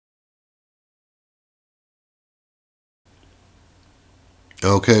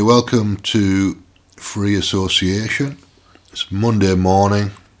Okay, welcome to Free Association. It's Monday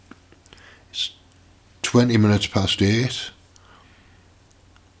morning. It's 20 minutes past 8,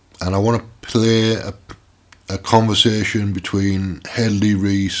 and I want to play a conversation between Hedley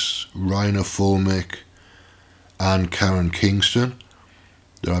Reese, Rainer Fulmick, and Karen Kingston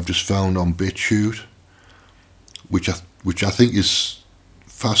that I've just found on BitChute, which I think is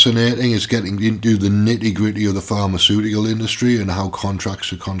fascinating. It's getting into the nitty gritty of the pharmaceutical industry and how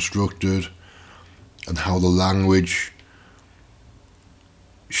contracts are constructed and how the language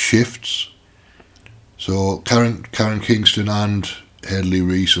shifts. So Karen Kingston and Hedley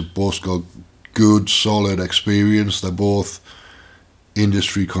Reese have both got good, solid experience. They're both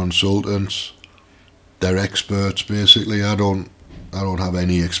industry consultants. They're experts, basically. I don't have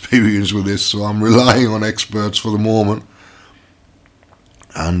any experience with this, so I'm relying on experts for the moment.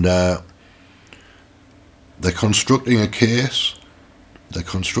 And they're constructing a case. They're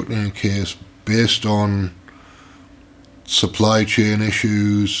constructing a case based on supply chain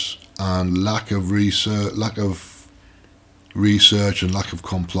issues and lack of research and lack of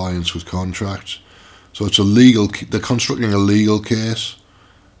compliance with contracts. So they're constructing a legal case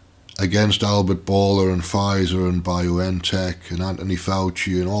against Albert Bourla and Pfizer and BioNTech and Anthony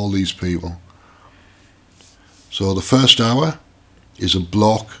Fauci and all these people. So the first hour is a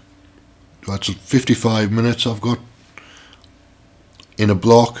block. That's 55 minutes I've got in a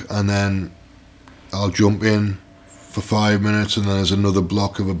block, and then I'll jump in for 5 minutes, and then there's another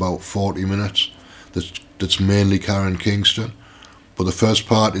block of about 40 minutes that's mainly Karen Kingston. But the first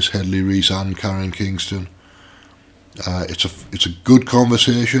part is Hedley Reese and Karen Kingston. It's a good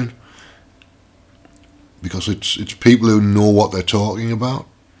conversation because it's people who know what they're talking about.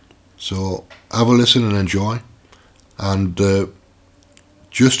 So have a listen and enjoy. And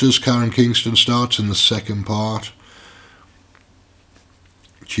just as Karen Kingston starts in the second part,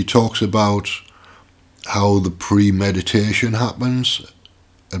 she talks about how the premeditation happens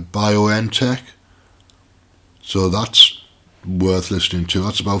at BioNTech. So that's worth listening to.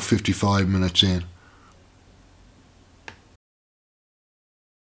 That's about 55 minutes in.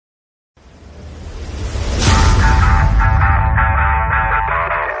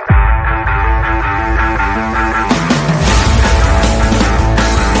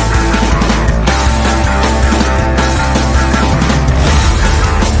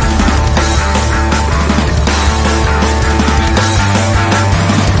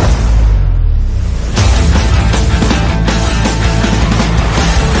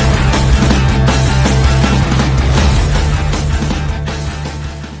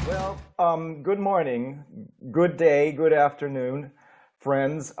 Good morning, good day, good afternoon,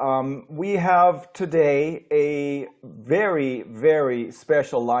 friends. We have today a very, very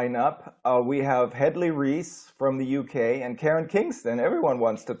special lineup. We have Hedley Reese from the UK and Karen Kingston. Everyone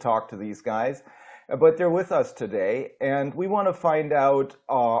wants to talk to these guys, but they're with us today, and we want to find out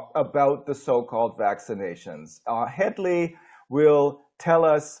about the so-called vaccinations. Hedley will tell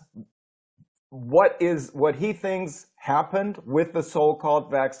us what he thinks happened with the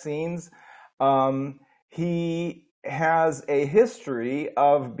so-called vaccines. He has a history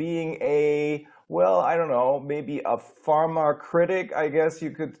of being maybe a pharma critic, I guess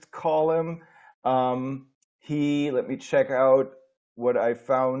you could call him. Let me check out what I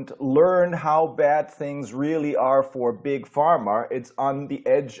found. Learn how bad things really are for big pharma. It's on the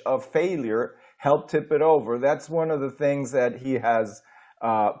edge of failure. Help tip it over. That's one of the things that he has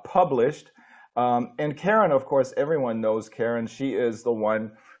published. And Karen, of course, everyone knows Karen. She is the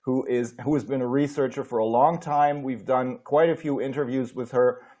one who has been a researcher for a long time. We've done quite a few interviews with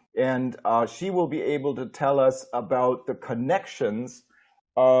her, and she will be able to tell us about the connections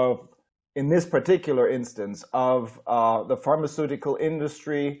of, in this particular instance, of the pharmaceutical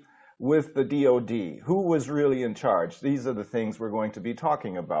industry with the DoD. Who was really in charge? These are the things we're going to be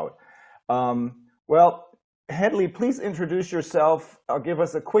talking about. Hedley, please introduce yourself. Give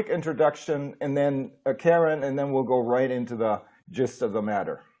us a quick introduction, and then Karen, and then we'll go right into the gist of the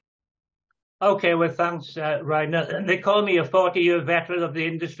matter. Okay, well, thanks, Rainer. They call me a 40-year veteran of the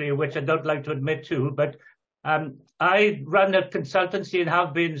industry, which I don't like to admit to, but I run a consultancy and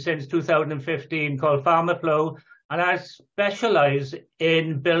have been since 2015 called PharmaFlow, and I specialize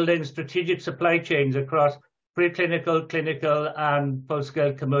in building strategic supply chains across preclinical, clinical, and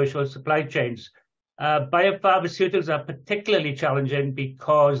full-scale commercial supply chains. Biopharmaceuticals are particularly challenging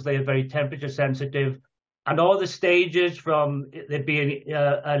because they are very temperature sensitive, and all the stages from there being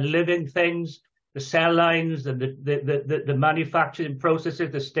living things, the cell lines, and the manufacturing processes,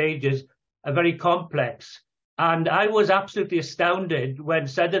 the stages are very complex. And I was absolutely astounded when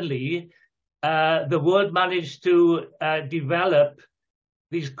suddenly the world managed to develop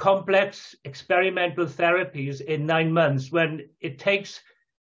these complex experimental therapies in 9 months when it takes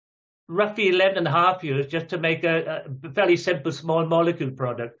roughly 11 and a half years just to make a fairly simple small molecule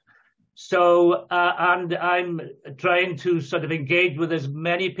product. So, and I'm trying to sort of engage with as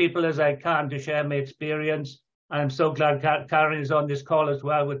many people as I can to share my experience. I'm so glad Karen is on this call as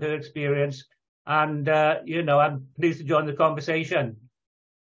well with her experience. And, I'm pleased to join the conversation.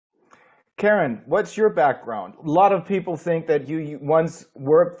 Karen, what's your background? A lot of people think that you once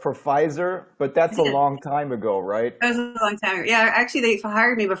worked for Pfizer, but that's a long time ago, right? That was a long time ago. Yeah, actually, they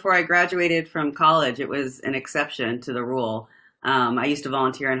hired me before I graduated from college. It was an exception to the rule. I used to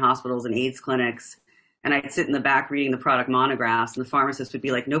volunteer in hospitals and AIDS clinics, and I'd sit in the back reading the product monographs, and the pharmacist would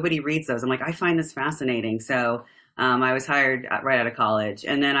be like, nobody reads those. I'm like, I find this fascinating. So I was hired right out of college.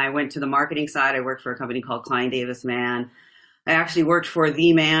 And then I went to the marketing side. I worked for a company called Klein Davis Mann. I actually worked for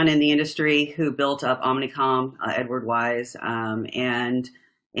the man in the industry who built up Omnicom, Edward Wise. And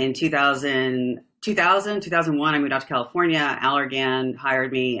in 2001, I moved out to California. Allergan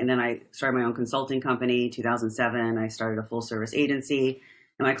hired me, and then I started my own consulting company. 2007, I started a full service agency.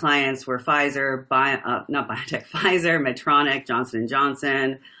 And my clients were Pfizer, Pfizer, Medtronic, Johnson &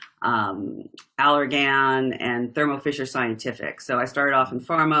 Johnson, Allergan, and Thermo Fisher Scientific. So I started off in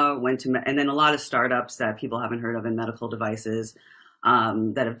pharma, and then a lot of startups that people haven't heard of in medical devices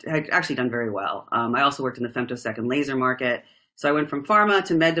that have actually done very well. I also worked in the femtosecond laser market. So I went from pharma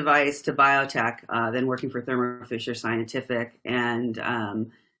to med device to biotech, then working for Thermo Fisher Scientific, and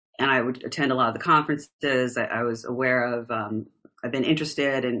I would attend a lot of the conferences. I was aware of. I've been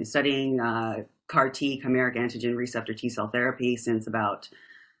interested in studying CAR T, chimeric antigen receptor T cell therapy, since about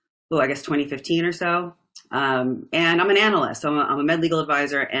 2015 or so. And I'm an analyst. So I'm a med legal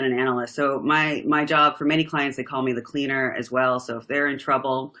advisor and an analyst. So my job, for many clients, they call me the cleaner as well. So if they're in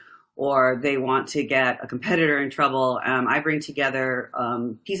trouble or they want to get a competitor in trouble, I bring together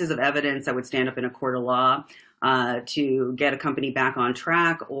pieces of evidence that would stand up in a court of law to get a company back on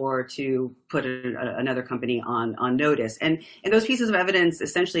track or to put another company on notice. And those pieces of evidence,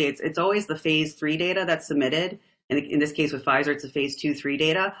 essentially, it's always the phase 3 data that's submitted. In this case with Pfizer, it's the phase 2-3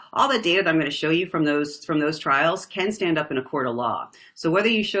 data. All the data that I'm going to show you from those trials can stand up in a court of law. So whether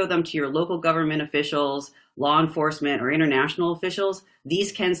you show them to your local government officials, law enforcement, or international officials,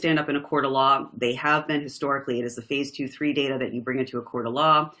 these can stand up in a court of law. They have been historically. It is the phase 2-3 data that you bring into a court of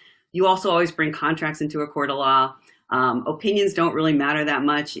law. You also always bring contracts into a court of law. Opinions don't really matter that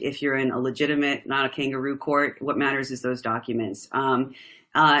much if you're in a legitimate, not a kangaroo court. What matters is those documents. And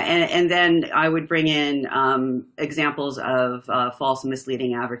then I would bring in examples of false,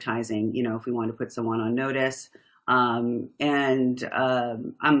 misleading advertising, if we want to put someone on notice. Again,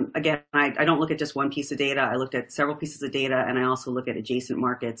 I don't look at just one piece of data. I looked at several pieces of data, and I also look at adjacent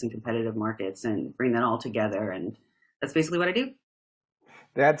markets and competitive markets and bring that all together. And that's basically what I do.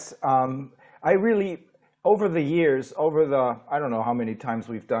 That's, over the years, I don't know how many times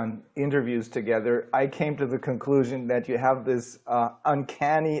we've done interviews together, I came to the conclusion that you have this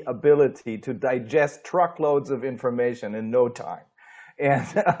uncanny ability to digest truckloads of information in no time. And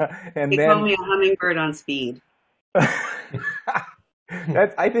they call me a hummingbird on speed. I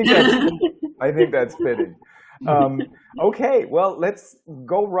think that's fitting. Okay, well, let's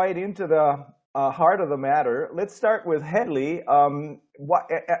go right into the heart of the matter. Let's start with Hedley.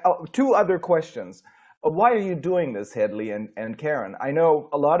 Two other questions. Why are you doing this, Hedley and Karen? I know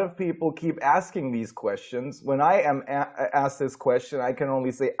a lot of people keep asking these questions. When I am asked this question, I can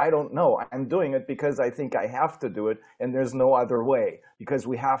only say, I don't know. I'm doing it because I think I have to do it, and there's no other way, because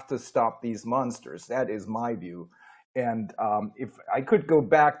we have to stop these monsters. That is my view. And if I could go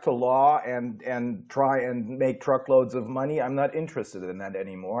back to law and try and make truckloads of money, I'm not interested in that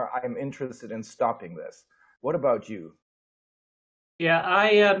anymore. I'm interested in stopping this. What about you? Yeah,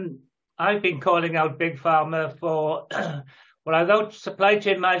 I've been calling out Big Pharma for, I wrote supply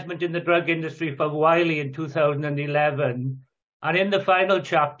chain management in the drug industry for Wiley in 2011. And in the final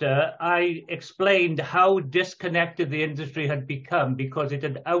chapter, I explained how disconnected the industry had become because it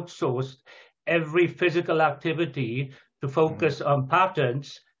had outsourced every physical activity to focus on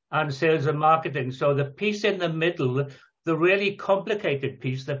patents and sales and marketing. So the piece in the middle, the really complicated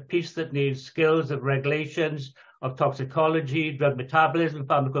piece, the piece that needs skills of regulations, of toxicology, drug metabolism,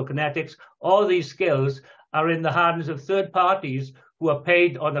 pharmacokinetics, all these skills are in the hands of third parties who are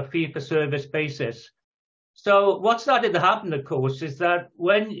paid on a fee-for-service basis. So what started to happen, of course, is that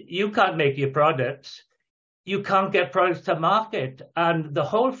when you can't make your products, you can't get products to market. And the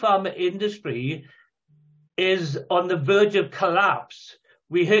whole pharma industry is on the verge of collapse.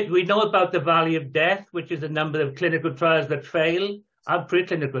 We know about the valley of death, which is the number of clinical trials that fail and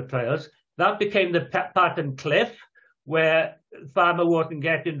preclinical trials. That became the patent cliff, where pharma wasn't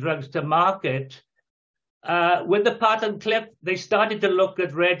getting drugs to market, with the patent cliff, they started to look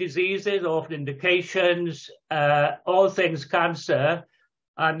at rare diseases, orphan indications, all things cancer,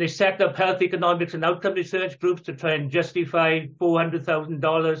 and they set up health economics and outcome research groups to try and justify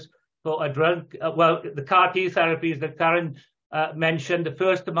 $400,000 for a drug. Well, the CAR-T therapies that Karen mentioned, the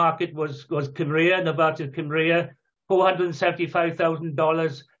first to market was Kymriah, Novartis Kymriah,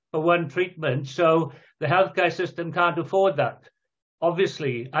 $475,000 for one treatment. So the healthcare system can't afford that,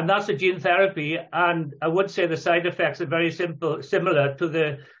 obviously. And that's a gene therapy. And I would say the side effects are very similar to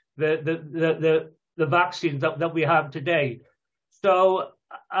the vaccines that we have today. So,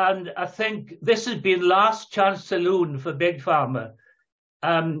 and I think this has been last chance saloon for Big Pharma.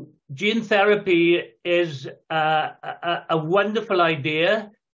 Gene therapy is a wonderful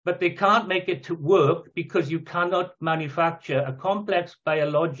idea, but they can't make it to work because you cannot manufacture a complex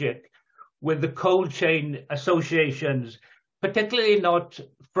biologic with the cold chain associations, particularly not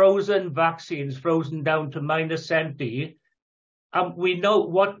frozen vaccines, frozen down to -70. We know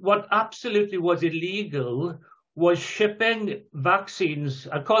what absolutely was illegal was shipping vaccines.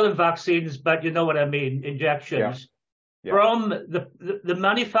 I call them vaccines, but you know what I mean, injections, from the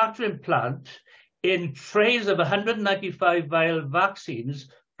manufacturing plant in trays of 195 vial vaccines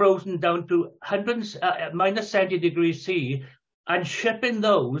frozen down to -70 degrees C, and shipping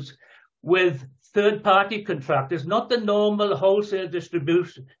those with third-party contractors, not the normal wholesale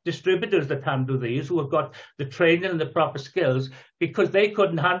distributors that handle these, who have got the training and the proper skills, because they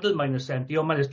couldn't handle -70 or